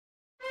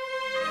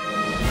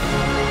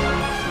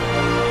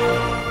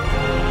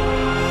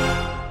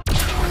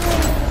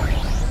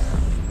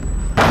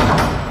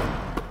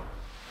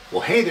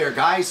Well, hey there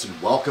guys, and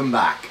welcome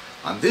back.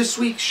 On this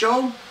week's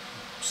show,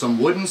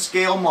 some wooden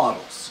scale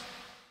models.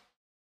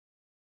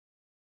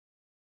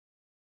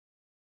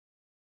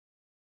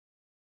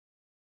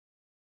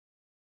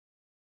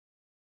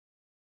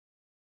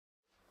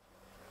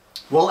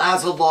 Well,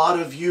 as a lot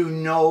of you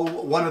know,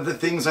 one of the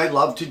things I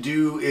love to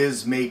do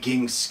is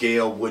making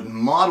scale wooden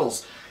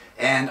models.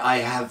 And I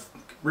have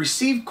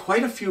received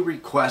quite a few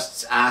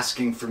requests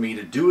asking for me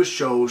to do a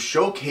show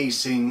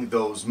showcasing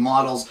those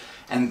models,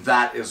 and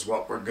that is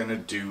what we're going to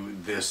do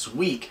this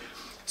week.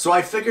 So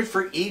I figured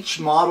for each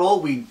model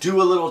we do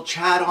a little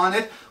chat on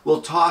it.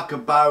 We'll talk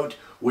about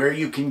where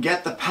you can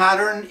get the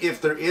pattern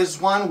if there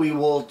is one. We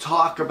will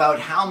talk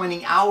about how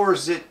many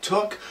hours it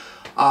took,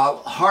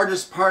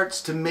 hardest parts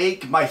to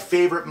make, my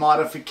favorite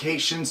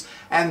modifications,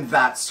 and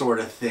that sort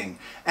of thing.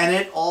 And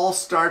it all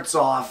starts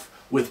off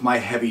with my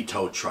heavy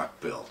tow truck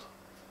build.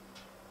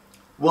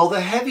 Well, the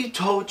heavy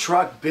tow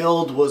truck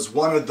build was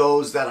one of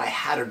those that I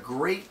had a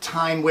great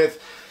time with.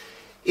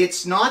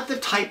 It's not the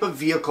type of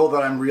vehicle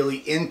that I'm really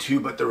into,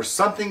 but there was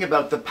something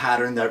about the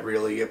pattern that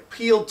really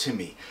appealed to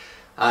me.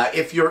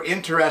 If you're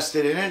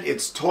interested in it,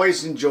 it's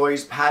Toys and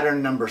Joys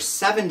pattern number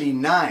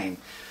 79.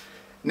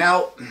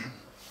 Now,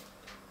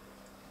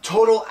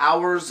 total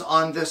hours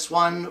on this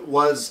one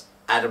was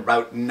at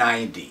about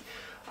 90.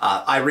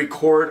 I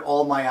record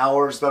all my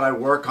hours that I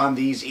work on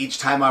these. Each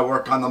time I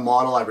work on the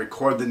model, I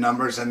record the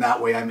numbers, and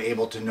that way I'm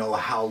able to know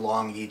how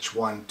long each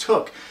one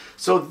took.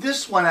 So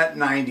this one at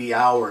 90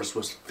 hours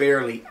was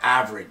fairly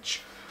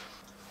average.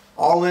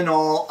 All in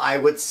all, I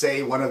would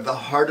say one of the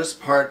hardest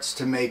parts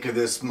to make of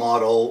this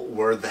model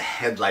were the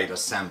headlight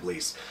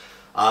assemblies.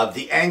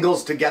 The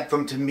angles to get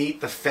them to meet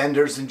the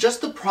fenders, and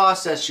just the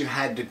process you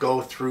had to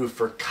go through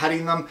for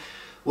cutting them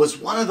was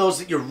one of those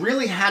that you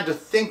really had to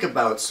think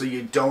about so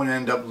you don't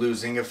end up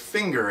losing a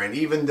finger. And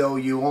even though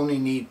you only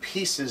need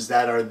pieces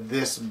that are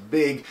this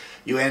big,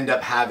 you end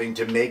up having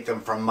to make them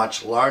from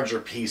much larger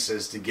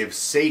pieces to give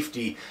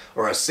safety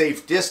or a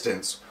safe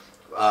distance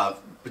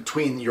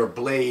between your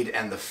blade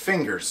and the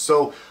fingers.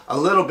 So a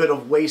little bit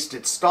of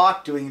wasted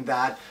stock doing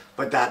that,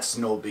 but that's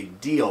no big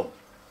deal.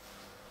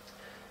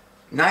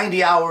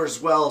 90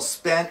 hours well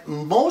spent,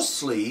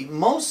 mostly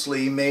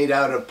made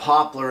out of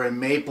poplar and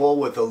maple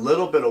with a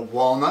little bit of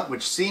walnut,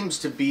 which seems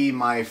to be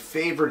my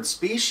favorite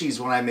species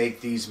when I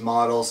make these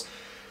models.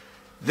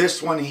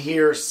 This one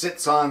here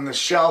sits on the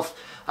shelf.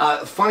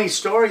 Funny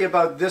story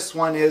about this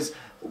one is,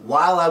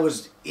 while I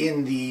was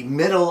in the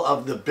middle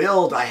of the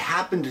build, I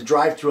happened to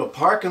drive through a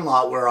parking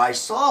lot where I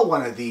saw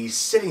one of these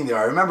sitting there.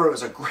 I remember it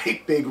was a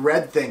great big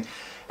red thing.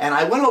 And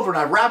I went over and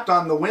I rapped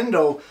on the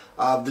window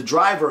of the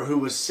driver who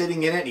was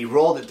sitting in it. He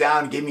rolled it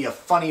down and gave me a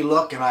funny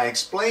look, and I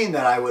explained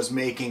that I was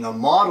making a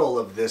model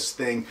of this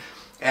thing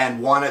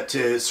and wanted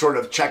to sort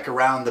of check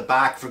around the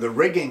back for the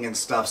rigging and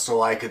stuff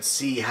so I could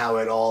see how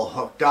it all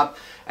hooked up.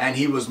 And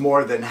he was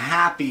more than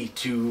happy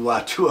to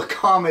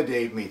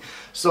accommodate me.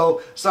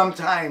 So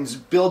sometimes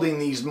building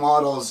these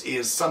models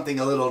is something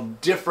a little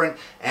different,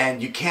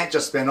 and you can't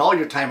just spend all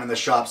your time in the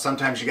shop.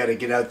 Sometimes you got to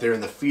get out there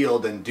in the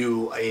field and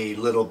do a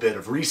little bit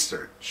of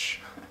research.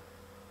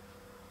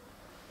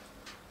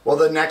 Well,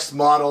 the next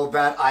model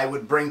that I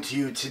would bring to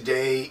you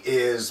today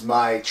is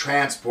my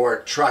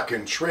transport truck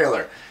and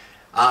trailer.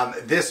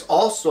 This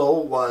also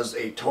was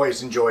a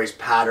Toys and Joys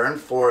pattern.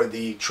 For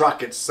the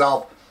truck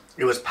itself,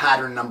 it was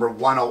pattern number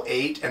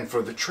 108, and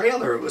for the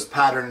trailer it was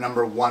pattern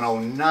number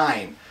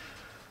 109.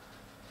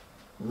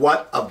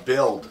 What a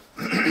build.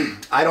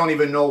 I don't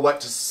even know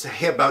what to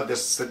say about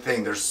this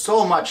thing. There's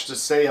so much to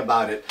say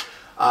about it.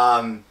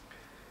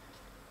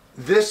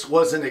 This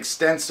was an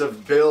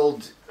extensive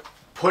build,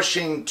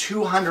 pushing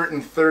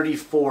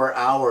 234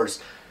 hours,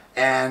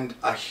 and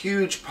a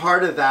huge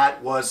part of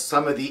that was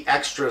some of the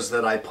extras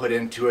that I put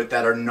into it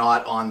that are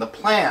not on the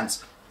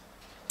plans.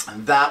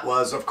 And that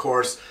was, of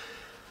course,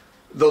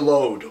 the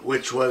load,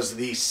 which was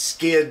the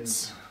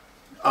skids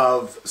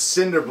of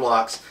cinder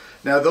blocks.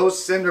 Now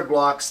those cinder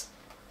blocks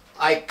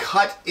I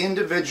cut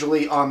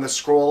individually on the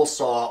scroll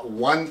saw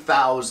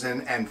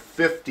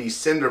 1,050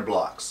 cinder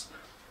blocks.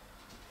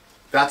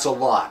 That's a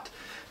lot.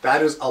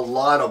 That is a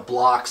lot of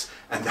blocks,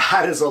 and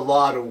that is a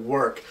lot of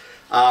work.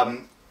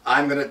 I'm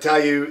going to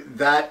tell you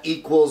that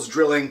equals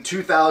drilling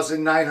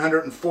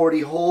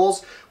 2,940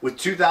 holes with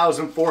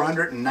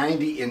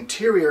 2,490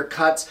 interior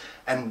cuts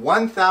and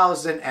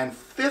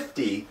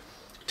 1,050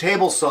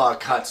 table saw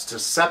cuts to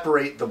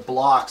separate the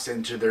blocks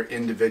into their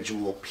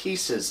individual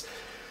pieces.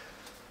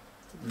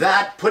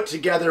 That put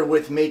together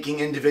with making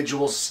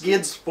individual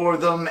skids for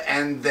them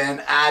and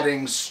then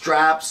adding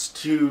straps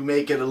to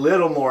make it a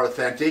little more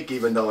authentic,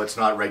 even though it's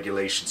not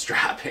regulation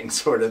strapping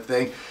sort of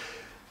thing.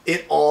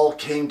 It all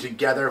came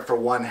together for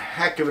one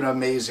heck of an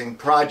amazing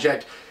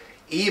project.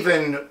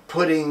 Even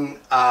putting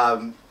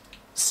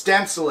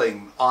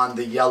stenciling on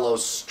the yellow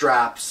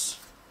straps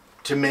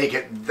to make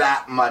it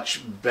that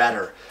much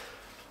better.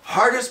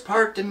 Hardest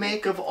part to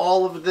make of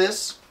all of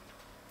this,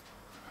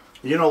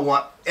 you know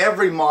what,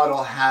 every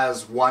model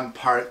has one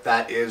part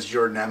that is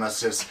your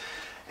nemesis,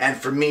 and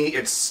for me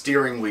it's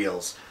steering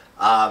wheels.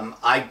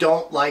 I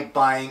don't like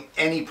buying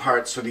any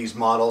parts for these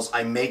models.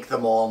 I make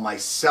them all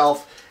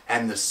myself,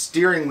 and the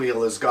steering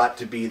wheel has got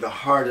to be the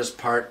hardest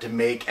part to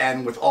make,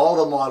 and with all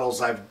the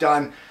models I've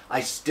done,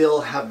 I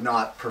still have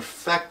not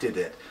perfected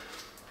it.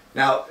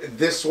 Now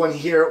this one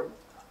here,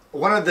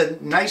 one of the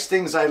nice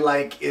things I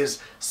like is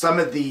some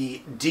of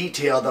the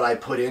detail that I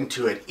put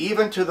into it,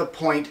 even to the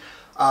point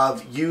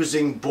of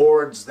using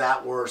boards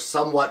that were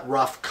somewhat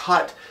rough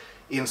cut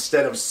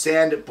instead of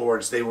sanded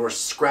boards. They were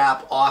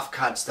scrap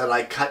offcuts that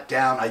I cut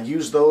down. I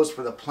used those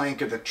for the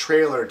plank of the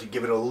trailer to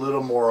give it a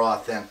little more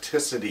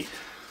authenticity.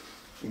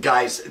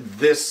 Guys,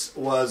 this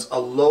was a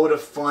load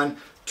of fun.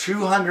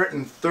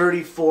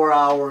 234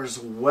 hours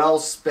well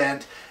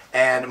spent,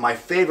 and my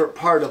favorite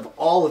part of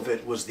all of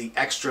it was the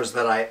extras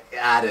that I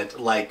added,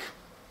 like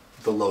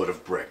the load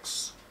of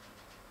bricks.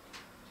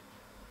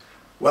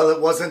 Well,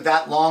 it wasn't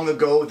that long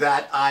ago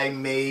that I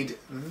made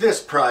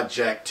this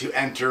project to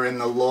enter in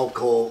the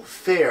local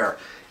fair,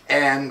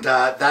 and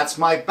that's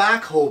my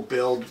backhoe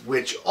build,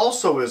 which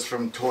also is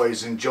from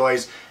Toys and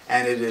Joys,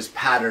 and it is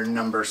pattern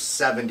number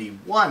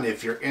 71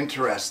 if you're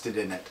interested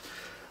in it.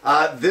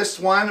 This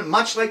one,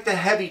 much like the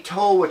heavy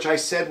tow, which I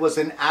said was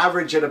an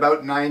average at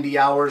about 90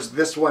 hours,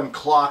 this one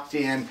clocked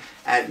in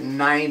at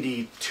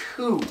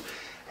 92,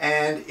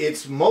 and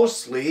it's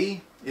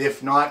mostly,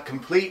 if not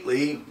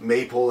completely,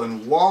 maple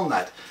and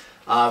walnut.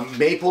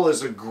 Maple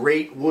is a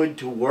great wood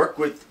to work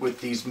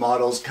with these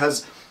models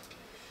because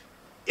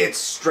it's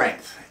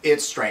strength.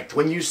 It's strength.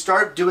 When you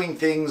start doing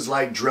things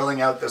like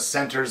drilling out the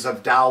centers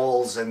of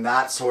dowels and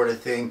that sort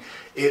of thing,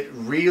 it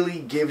really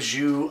gives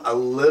you a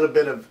little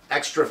bit of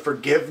extra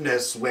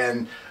forgiveness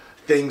when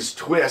things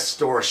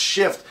twist or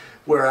shift,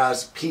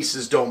 whereas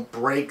pieces don't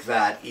break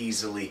that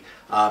easily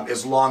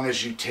as long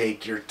as you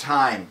take your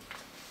time.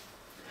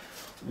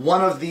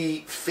 One of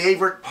the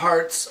favorite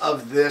parts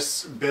of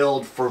this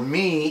build, for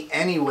me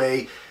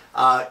anyway,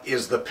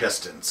 is the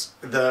pistons.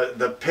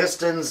 The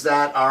pistons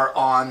that are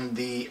on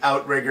the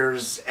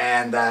outriggers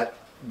and that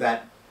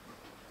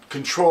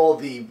control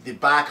the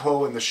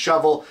backhoe and the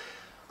shovel.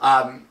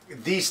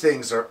 These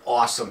things are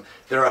awesome.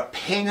 They're a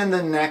pain in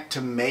the neck to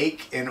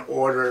make in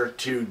order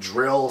to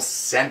drill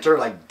center,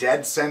 like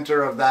dead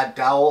center of that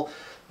dowel.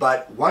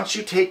 But once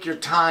you take your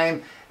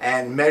time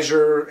and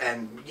measure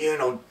and, you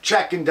know,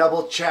 check and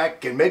double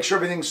check and make sure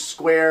everything's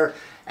square,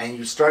 and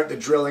you start the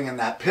drilling and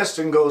that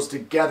piston goes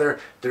together,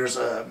 there's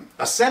a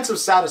sense of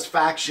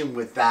satisfaction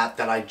with that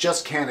I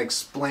just can't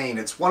explain.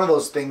 It's one of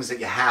those things that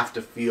you have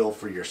to feel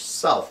for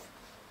yourself.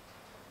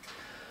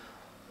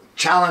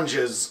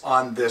 Challenges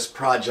on this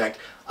project.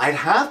 I'd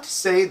have to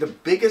say the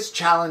biggest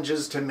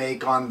challenges to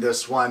make on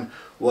this one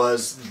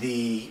was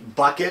the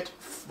bucket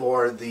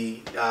for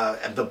the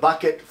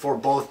bucket for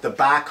both the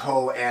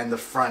backhoe and the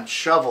front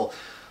shovel.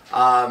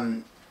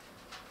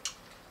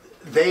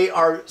 They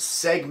are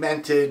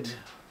segmented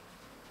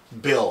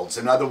builds.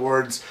 In other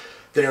words,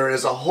 there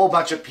is a whole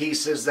bunch of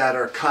pieces that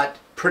are cut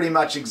pretty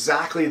much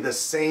exactly the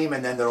same,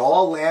 and then they're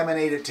all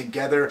laminated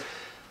together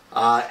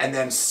and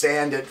then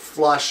sanded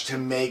flush to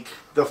make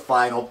the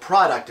final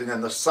product, and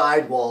then the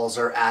sidewalls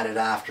are added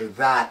after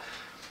that.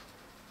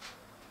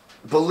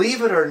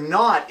 Believe it or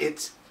not,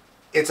 it's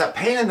a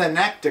pain in the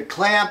neck to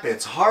clamp,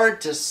 it's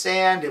hard to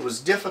sand, it was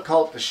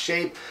difficult to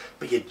shape,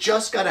 but you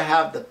just got to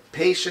have the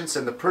patience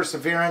and the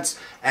perseverance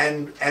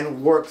and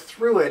work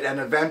through it, and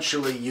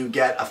eventually you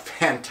get a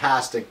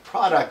fantastic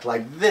product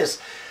like this.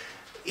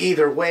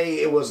 Either way,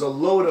 it was a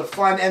load of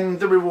fun,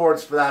 and the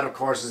rewards for that, of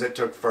course, is it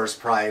took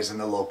first prize in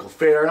the local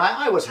fair, and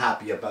I was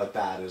happy about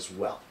that as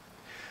well.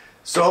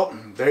 So,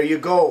 there you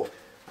go.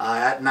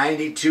 At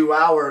 92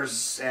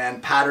 hours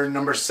and pattern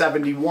number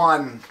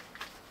 71,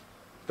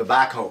 the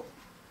backhoe.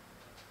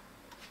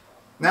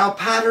 Now,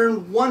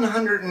 pattern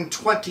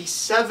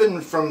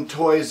 127 from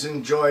Toys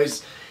and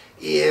Joys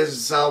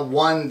is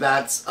one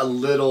that's a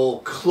little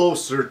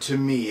closer to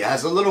me. It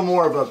has a little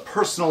more of a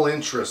personal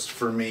interest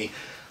for me.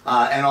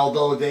 And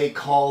although they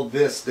call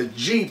this the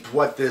Jeep,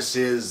 what this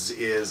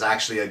is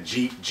actually a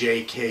Jeep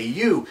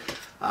JKU,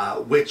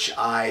 which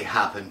I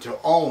happen to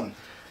own.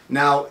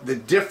 Now, the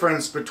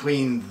difference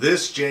between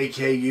this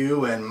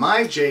JKU and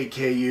my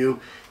JKU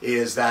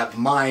is that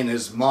mine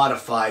is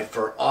modified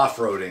for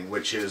off-roading,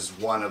 which is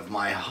one of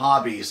my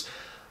hobbies.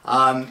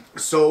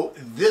 So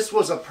this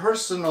was a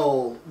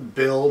personal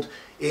build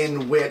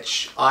in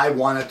which I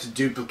wanted to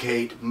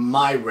duplicate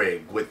my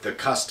rig with the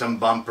custom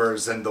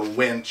bumpers and the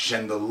winch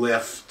and the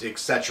lift,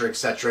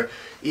 etc.,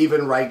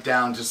 even right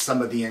down to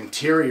some of the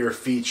interior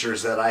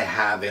features that I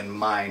have in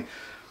mine.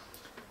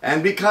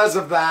 And because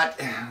of that,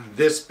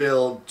 this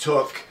build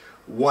took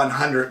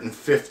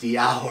 150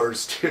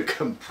 hours to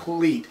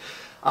complete.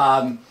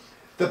 The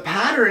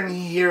pattern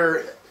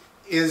here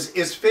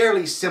is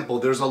fairly simple.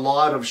 There's a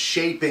lot of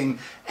shaping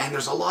and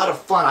there's a lot of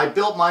fun. I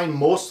built mine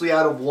mostly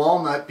out of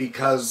walnut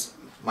because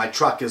my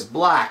truck is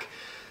black.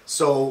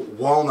 So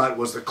walnut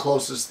was the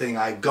closest thing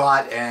I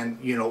got, and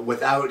you know,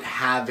 without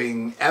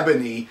having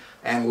ebony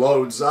and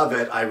loads of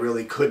it, I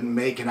really couldn't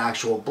make an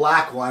actual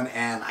black one,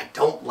 and I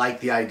don't like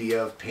the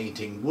idea of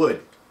painting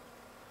wood.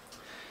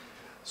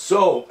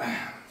 So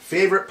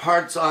Favorite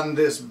parts on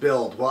this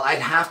build? Well, I'd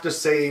have to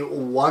say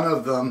one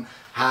of them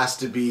has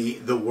to be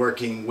the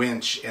working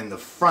winch in the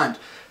front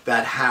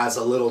that has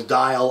a little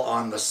dial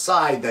on the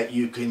side that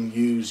you can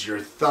use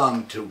your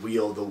thumb to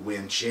wheel the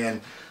winch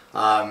in.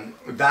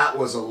 That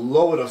was a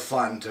load of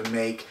fun to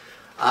make.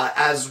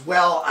 As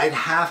well, I'd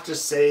have to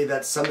say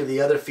that some of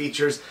the other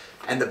features,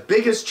 and the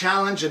biggest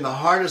challenge and the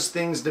hardest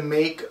things to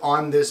make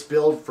on this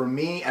build for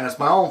me, and it's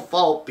my own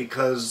fault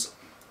because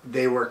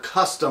they were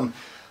custom,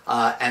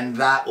 and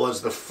that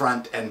was the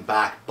front and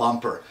back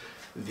bumper.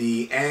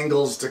 The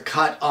angles to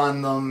cut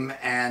on them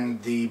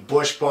and the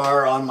bush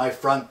bar on my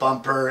front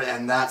bumper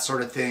and that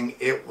sort of thing,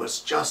 it was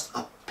just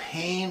a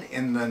pain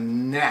in the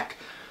neck.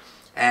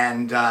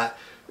 And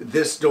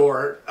these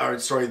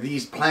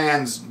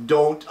plans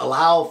don't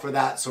allow for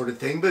that sort of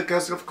thing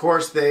because of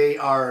course they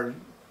are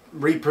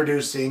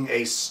reproducing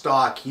a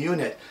stock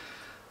unit.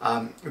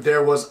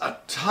 There was a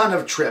ton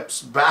of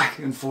trips back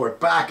and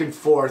forth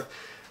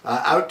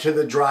out to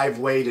the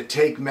driveway to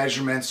take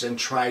measurements and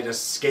try to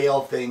scale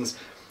things.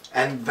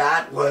 And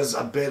that was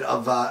a bit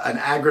of an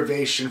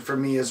aggravation for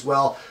me as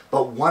well.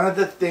 But one of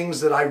the things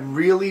that I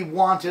really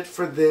wanted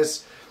for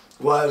this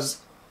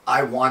was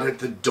I wanted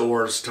the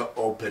doors to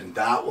open.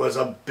 That was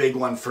a big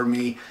one for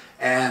me.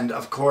 And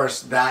of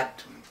course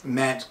that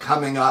meant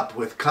coming up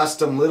with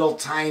custom little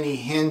tiny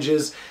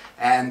hinges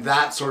and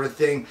that sort of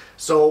thing.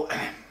 So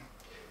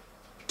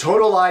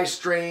total eye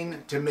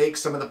strain to make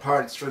some of the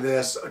parts for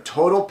this, a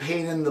total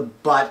pain in the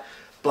butt.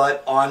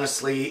 But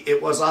honestly,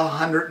 it was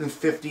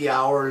 150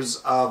 hours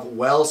of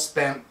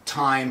well-spent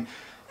time,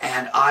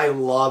 and I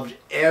loved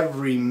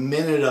every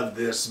minute of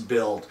this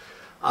build.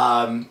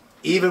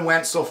 Even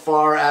went so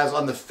far as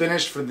on the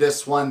finish for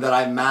this one that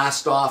I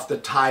masked off the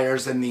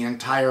tires and the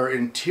entire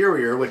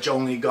interior, which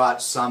only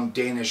got some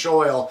Danish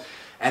oil,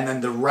 and then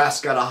the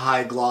rest got a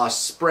high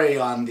gloss spray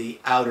on the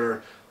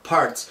outer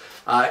parts.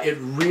 It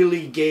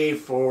really gave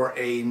for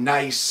a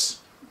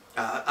nice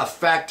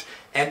effect.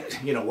 And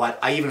you know what?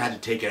 I even had to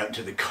take it out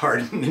to the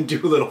garden and do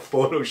a little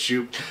photo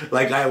shoot,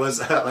 like I was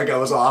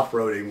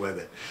off-roading with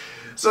it.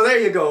 So there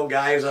you go,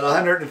 guys. At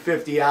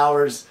 150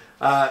 hours,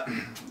 the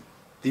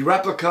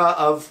replica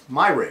of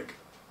my rig.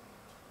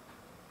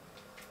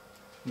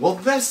 Well,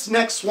 this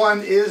next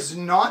one is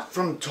not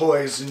from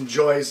Toys and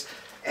Joys,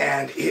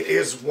 and it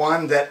is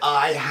one that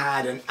I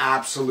had an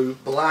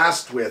absolute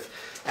blast with.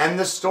 And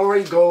the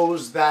story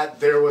goes that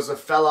there was a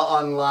fella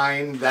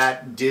online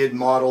that did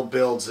model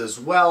builds as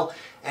well,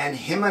 and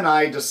him and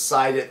I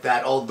decided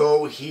that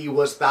although he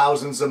was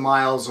thousands of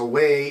miles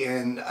away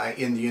in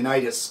the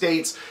United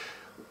States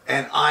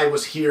and I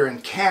was here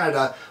in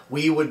Canada,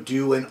 we would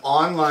do an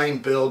online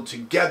build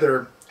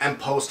together and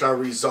post our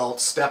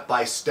results step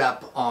by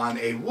step on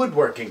a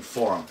woodworking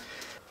forum.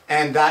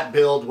 And that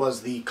build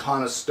was the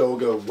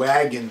Conastoga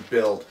Wagon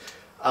build.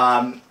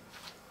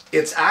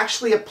 It's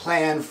actually a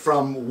plan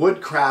from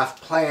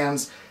Woodcraft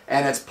Plans,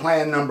 and it's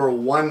plan number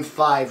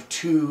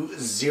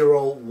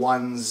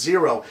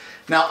 152010.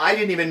 Now, I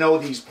didn't even know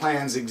these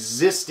plans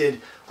existed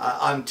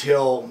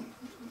until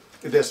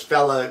this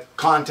fella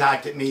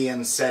contacted me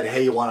and said,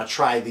 hey, you want to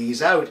try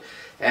these out?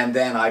 And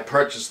then I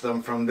purchased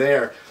them from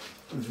there.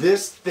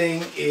 This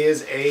thing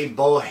is a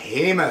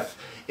behemoth.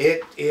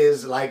 It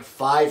is like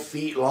 5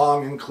 feet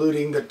long,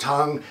 including the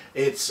tongue.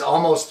 It's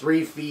almost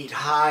 3 feet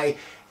high,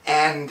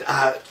 and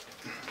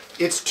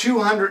it's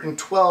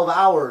 212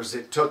 hours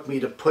it took me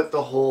to put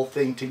the whole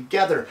thing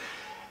together.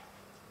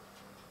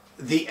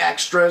 The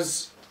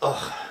extras,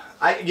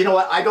 you know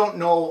what, I don't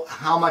know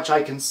how much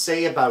I can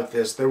say about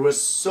this. There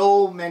was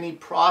so many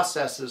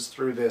processes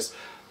through this.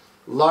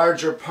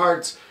 Larger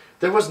parts.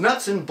 There was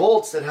nuts and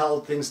bolts that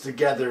held things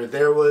together.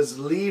 There was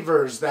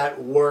levers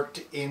that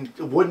worked in,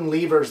 wooden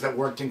levers that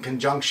worked in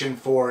conjunction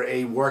for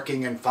a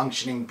working and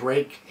functioning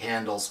brake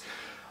handles.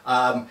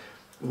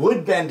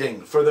 Wood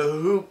bending for the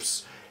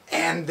hoops.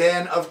 And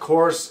then, of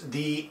course,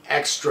 the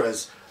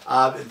extras.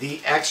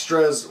 The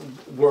extras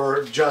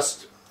were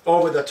just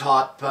over the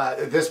top.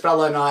 This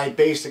fella and I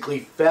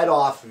basically fed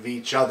off of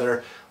each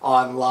other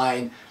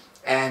online.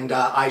 And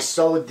I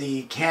sewed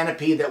the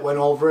canopy that went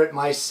over it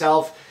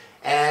myself.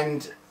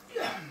 And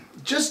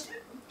just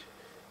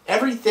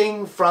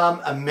everything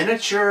from a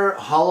miniature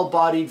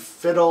hollow-bodied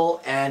fiddle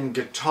and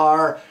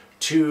guitar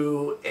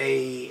to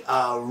a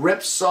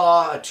rip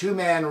saw, a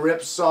two-man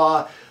rip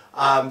saw.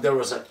 There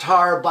was a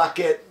tar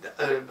bucket,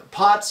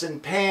 pots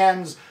and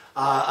pans,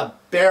 a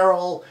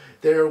barrel.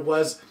 There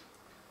was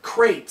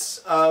crates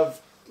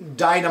of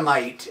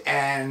dynamite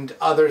and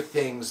other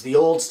things. The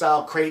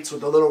old-style crates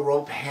with the little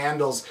rope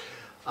handles.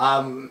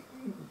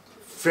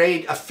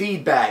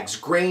 Feed bags,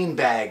 grain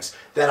bags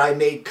that I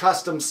made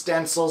custom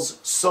stencils,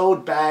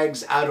 sewed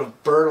bags out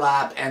of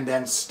burlap, and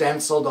then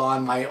stenciled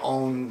on my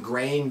own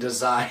grain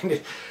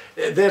design.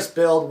 This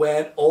build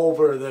went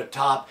over the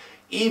top.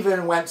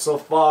 Even went so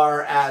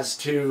far as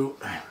to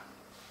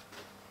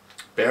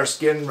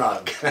bearskin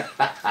rug.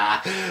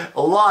 A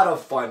lot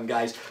of fun,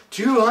 guys.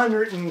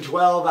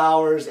 212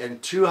 hours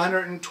and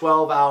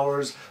 212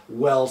 hours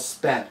well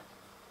spent.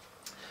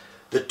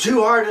 The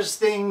two hardest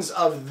things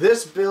of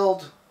this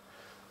build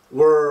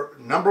were,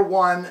 number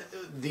one,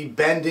 the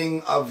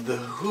bending of the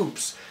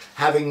hoops.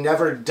 Having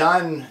never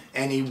done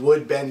any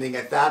wood bending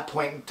at that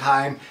point in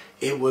time,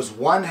 it was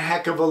one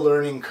heck of a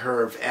learning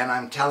curve. And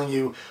I'm telling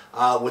you,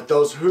 with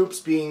those hoops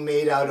being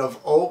made out of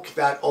oak,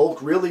 that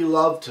oak really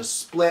loved to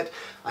split.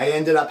 I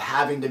ended up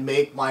having to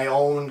make my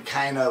own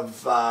kind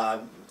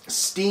of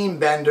steam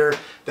bender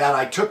that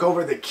I took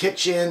over the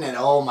kitchen, and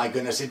oh my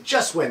goodness, it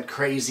just went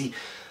crazy.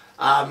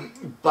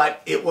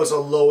 But it was a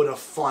load of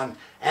fun.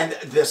 And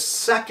the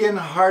second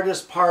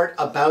hardest part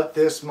about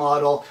this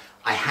model,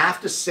 I have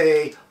to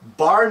say,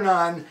 bar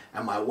none,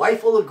 and my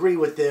wife will agree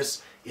with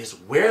this, is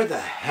where the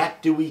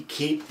heck do we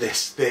keep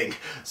this thing?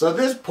 So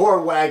this poor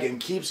wagon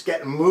keeps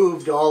getting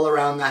moved all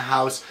around the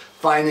house,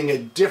 finding a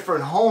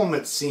different home,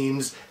 it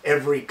seems,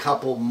 every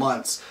couple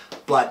months.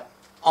 But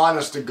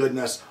honest to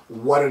goodness,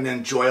 what an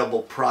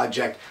enjoyable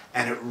project,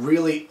 and it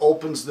really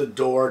opens the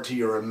door to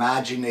your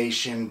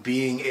imagination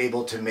being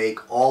able to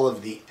make all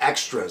of the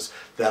extras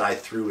that I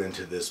threw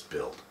into this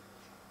build.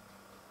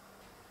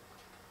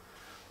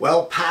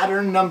 Well,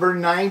 pattern number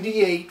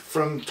 98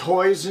 from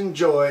Toys and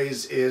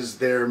Joys is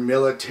their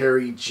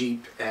military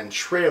Jeep and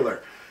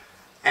trailer.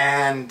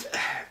 And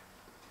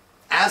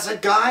as a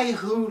guy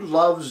who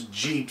loves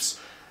Jeeps,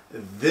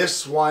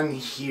 this one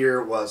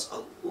here was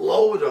a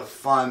load of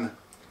fun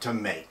to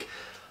make.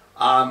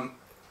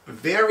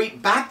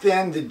 Back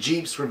then the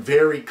Jeeps were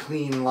very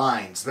clean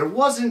lines. There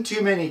wasn't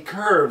too many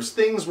curves.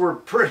 Things were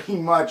pretty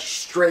much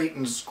straight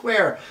and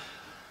square.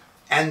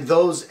 And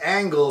those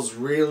angles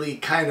really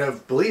kind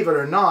of, believe it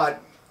or not,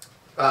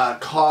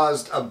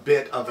 caused a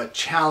bit of a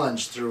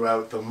challenge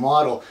throughout the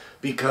model,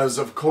 because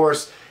of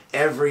course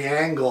every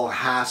angle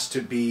has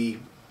to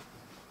meet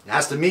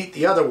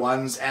the other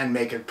ones and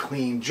make a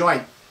clean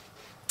joint.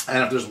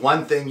 And if there's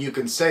one thing you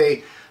can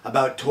say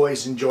about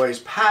Toys and Joys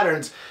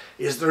patterns,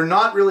 is they're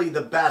not really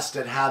the best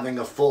at having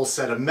a full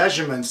set of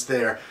measurements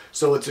there.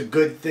 So it's a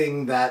good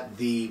thing that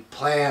the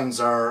plans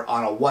are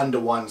on a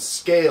 1-to-1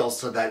 scale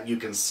so that you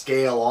can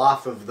scale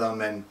off of them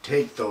and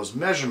take those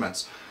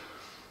measurements.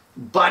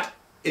 But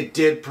it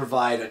did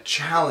provide a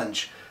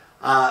challenge.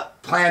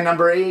 Plan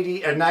number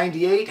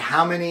 98,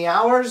 how many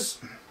hours?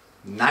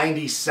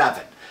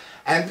 97.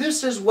 And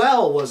this as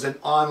well was an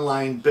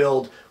online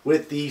build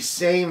with the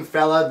same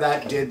fella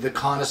that did the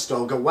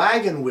Conastoga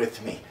Wagon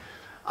with me.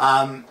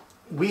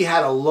 We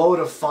had a load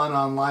of fun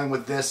online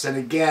with this, and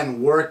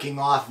again, working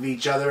off of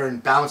each other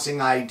and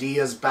bouncing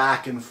ideas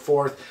back and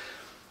forth.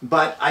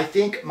 But I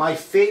think my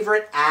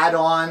favorite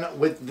add-on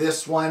with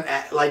this one,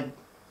 like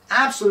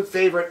absolute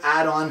favorite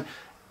add-on,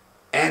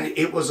 and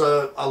it was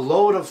a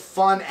load of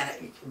fun,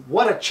 and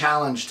what a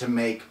challenge to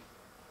make,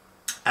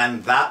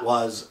 and that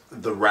was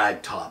the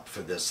rag top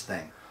for this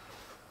thing.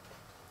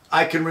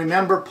 I can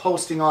remember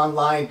posting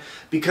online,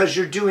 because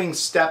you're doing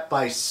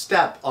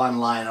step-by-step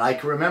online, and I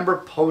can remember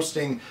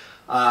posting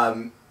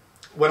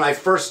when I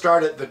first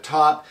started the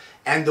top,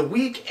 and the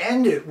week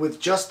ended with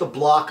just a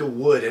block of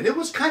wood, and it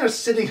was kind of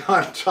sitting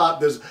on top,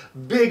 this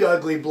big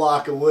ugly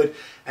block of wood,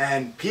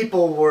 and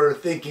people were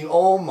thinking,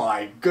 oh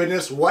my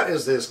goodness, what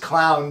is this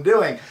clown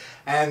doing?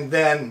 And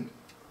then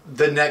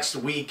the next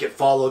week it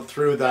followed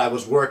through that I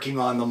was working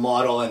on the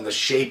model, and the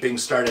shaping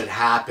started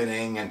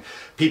happening, and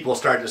people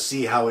started to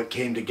see how it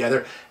came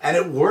together, and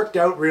it worked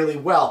out really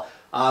well.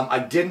 I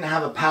didn't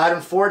have a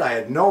pattern for it. I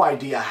had no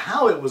idea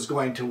how it was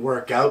going to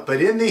work out,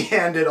 but in the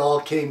end it all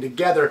came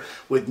together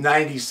with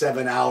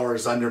 97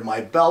 hours under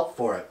my belt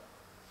for it.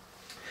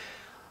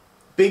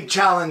 Big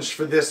challenge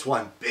for this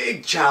one,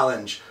 big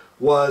challenge,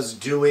 was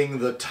doing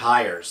the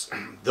tires.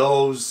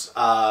 Those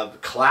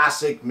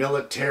classic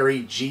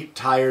military Jeep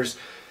tires,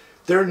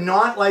 they're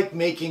not like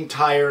making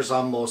tires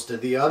on most of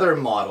the other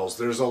models.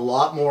 There's a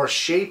lot more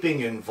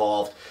shaping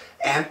involved.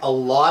 And a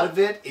lot of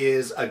it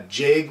is a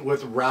jig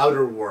with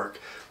router work,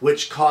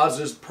 which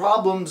causes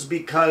problems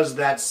because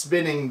that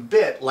spinning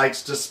bit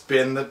likes to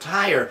spin the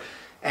tire.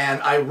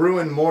 And I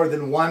ruined more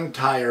than one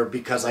tire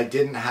because I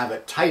didn't have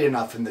it tight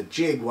enough in the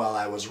jig while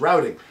I was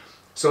routing.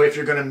 So if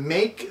you're going to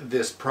make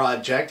this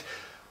project,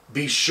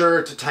 be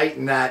sure to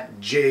tighten that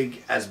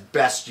jig as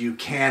best you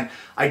can.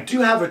 I do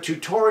have a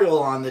tutorial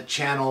on the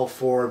channel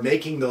for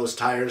making those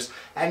tires,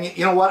 and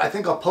you know what, I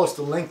think I'll post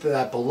a link to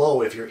that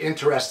below. If you're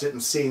interested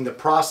in seeing the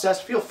process,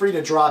 feel free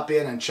to drop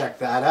in and check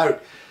that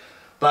out.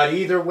 But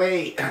either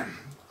way,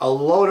 a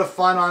load of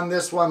fun on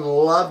this one,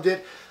 loved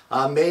it.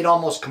 Made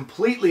almost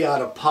completely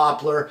out of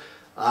poplar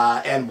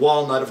and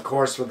walnut, of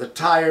course, for the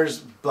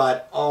tires,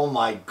 but oh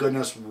my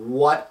goodness,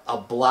 what a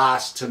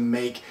blast to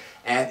make.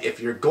 And if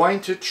you're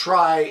going to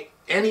try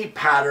any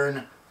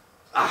pattern,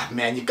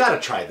 man, you got to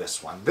try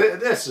this one.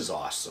 This is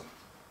awesome.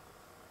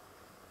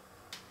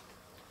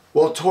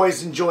 Well,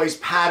 Toys and Joys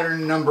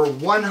pattern number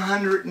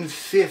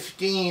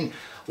 115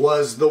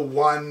 was the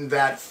one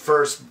that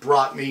first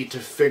brought me to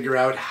figure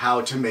out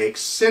how to make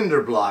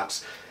cinder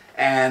blocks,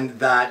 and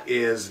that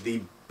is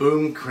the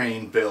boom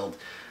crane build.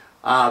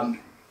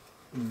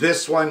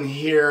 This one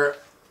here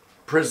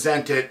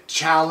presented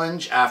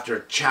challenge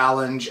after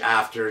challenge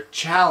after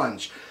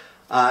challenge.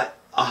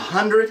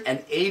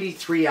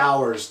 183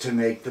 hours to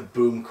make the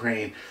boom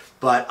crane.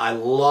 but I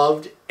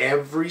loved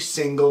every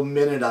single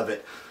minute of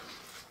it.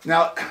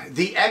 Now,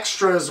 the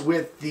extras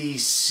with the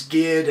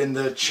skid and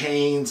the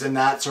chains and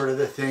that sort of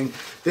the thing,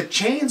 the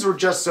chains were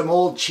just some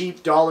old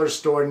cheap dollar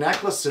store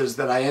necklaces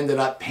that I ended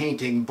up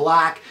painting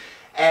black.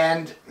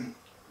 And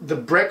the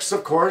bricks,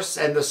 of course,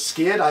 and the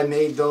skid, I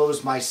made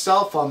those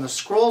myself on the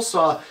scroll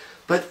saw.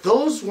 But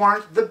those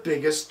weren't the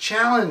biggest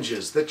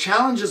challenges. The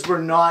challenges were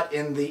not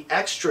in the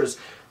extras.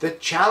 The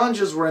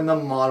challenges were in the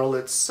model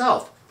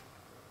itself.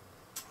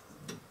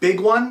 The big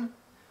one,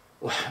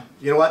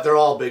 you know what, they're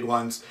all big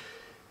ones.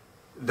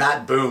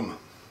 That boom.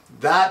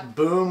 That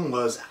boom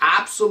was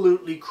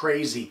absolutely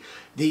crazy.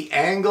 The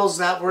angles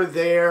that were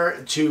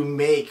there to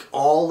make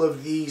all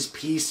of these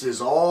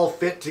pieces all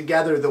fit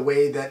together the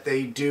way that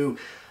they do.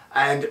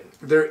 And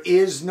there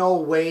is no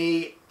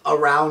way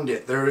around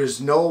it. There is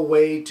no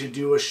way to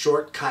do a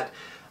shortcut.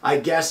 I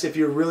guess if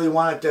you really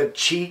wanted to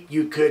cheat,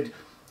 you could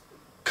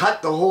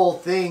cut the whole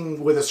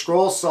thing with a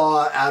scroll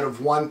saw out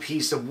of one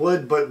piece of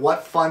wood, but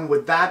what fun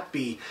would that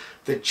be?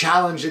 The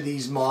challenge of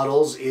these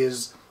models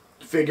is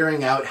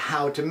figuring out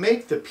how to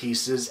make the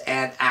pieces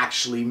and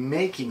actually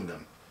making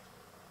them.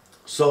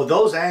 So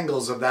those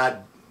angles of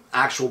that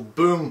actual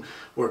boom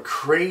were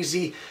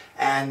crazy,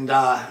 and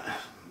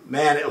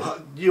man,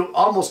 you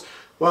almost,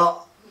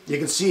 well, you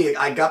can see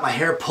I got my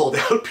hair pulled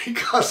out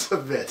because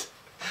of it.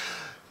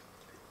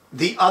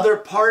 The other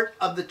part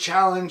of the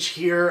challenge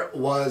here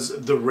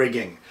was the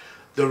rigging.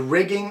 The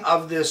rigging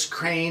of this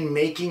crane,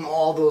 making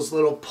all those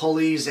little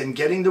pulleys and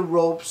getting the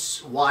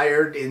ropes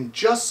wired in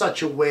just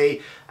such a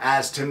way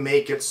as to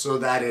make it so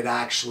that it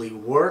actually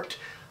worked.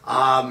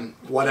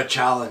 What a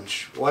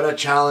challenge. What a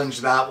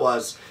challenge that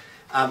was.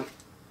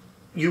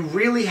 You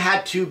really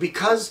had to,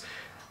 because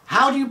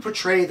how do you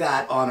portray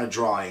that on a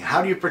drawing?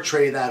 How do you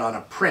portray that on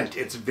a print?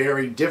 It's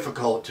very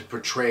difficult to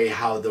portray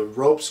how the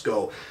ropes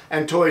go.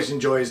 And Toys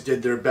and Joys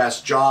did their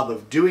best job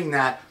of doing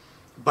that,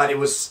 but it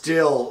was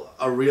still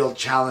a real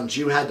challenge.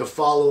 You had to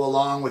follow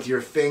along with your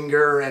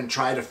finger and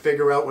try to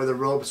figure out where the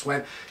ropes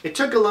went. It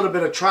took a little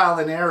bit of trial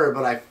and error,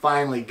 but I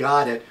finally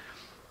got it.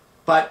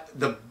 But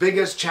the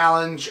biggest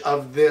challenge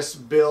of this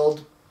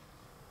build,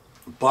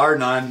 bar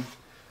none,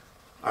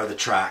 are the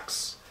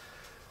tracks.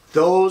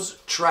 Those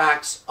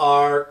tracks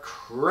are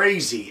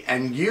crazy,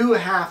 and you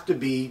have to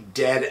be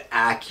dead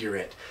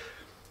accurate.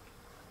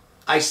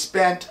 I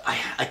spent,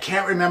 I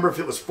can't remember if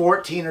it was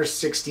 14 or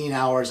 16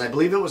 hours. I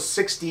believe it was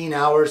 16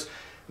 hours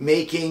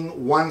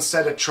making one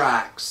set of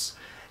tracks.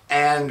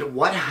 And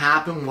what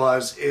happened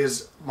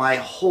is my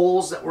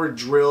holes that were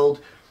drilled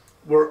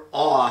were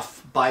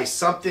off by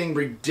something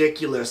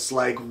ridiculous,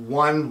 like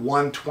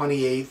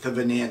 1/128th of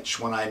an inch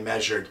when I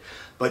measured.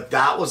 But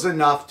that was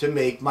enough to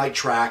make my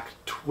track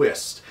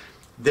twist.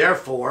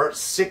 Therefore,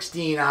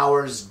 16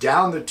 hours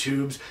down the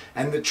tubes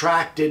and the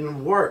track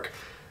didn't work.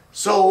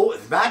 So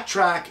that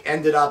track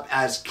ended up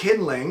as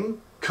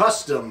kindling,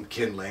 custom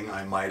kindling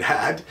I might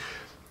add,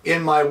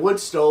 in my wood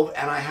stove,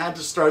 and I had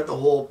to start the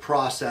whole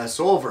process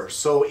over.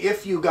 So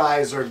if you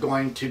guys are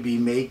going to be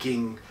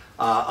making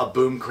a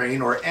boom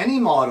crane or any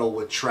model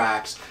with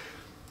tracks,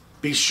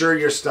 be sure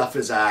your stuff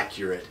is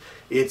accurate.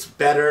 It's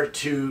better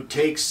to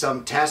take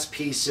some test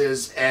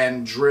pieces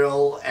and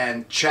drill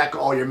and check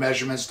all your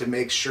measurements to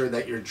make sure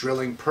that you're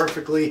drilling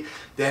perfectly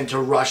than to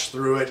rush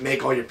through it,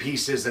 make all your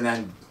pieces, and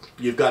then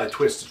you've got to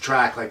twist the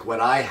track like what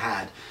I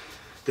had.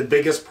 The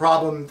biggest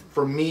problem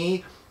for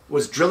me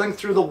was drilling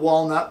through the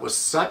walnut with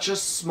such a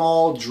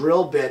small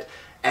drill bit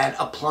and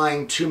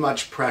applying too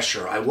much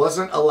pressure. I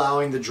wasn't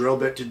allowing the drill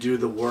bit to do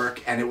the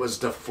work, and it was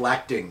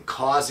deflecting,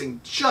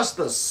 causing just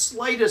the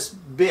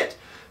slightest bit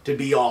to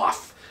be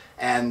off.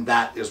 And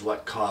that is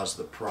what caused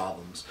the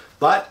problems.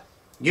 But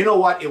you know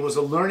what? It was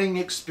a learning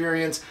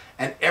experience,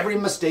 and every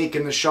mistake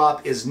in the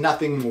shop is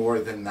nothing more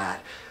than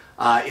that.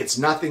 It's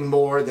nothing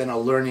more than a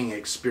learning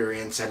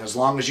experience, and as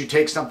long as you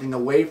take something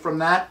away from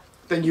that,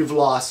 then you've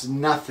lost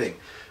nothing.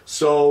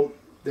 So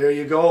there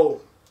you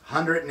go,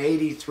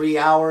 183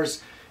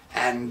 hours,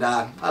 and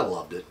I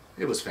loved it.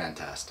 It was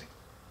fantastic.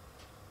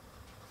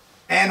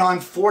 And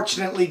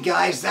unfortunately,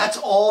 guys, that's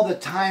all the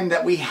time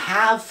that we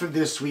have for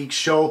this week's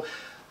show.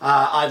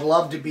 I'd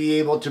love to be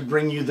able to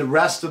bring you the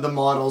rest of the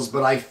models,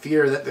 but I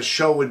fear that the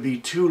show would be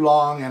too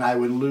long and I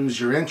would lose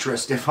your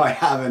interest if I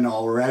haven't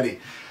already.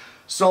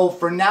 So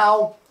for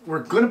now,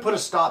 we're going to put a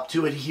stop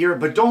to it here,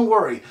 but don't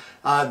worry,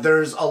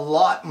 there's a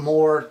lot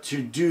more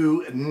to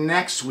do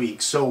next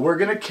week. So we're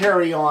going to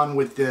carry on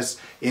with this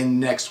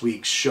in next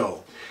week's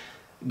show.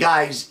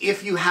 Guys,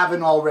 if you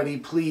haven't already,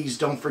 please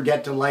don't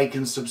forget to like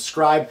and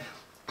subscribe.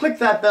 Click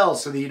that bell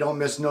so that you don't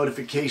miss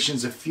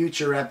notifications of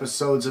future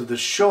episodes of the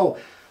show.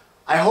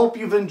 I hope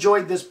you've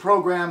enjoyed this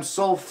program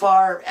so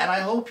far, and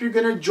I hope you're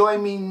going to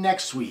join me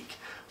next week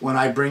when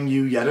I bring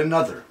you yet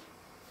another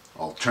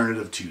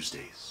Alternative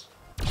Tuesdays.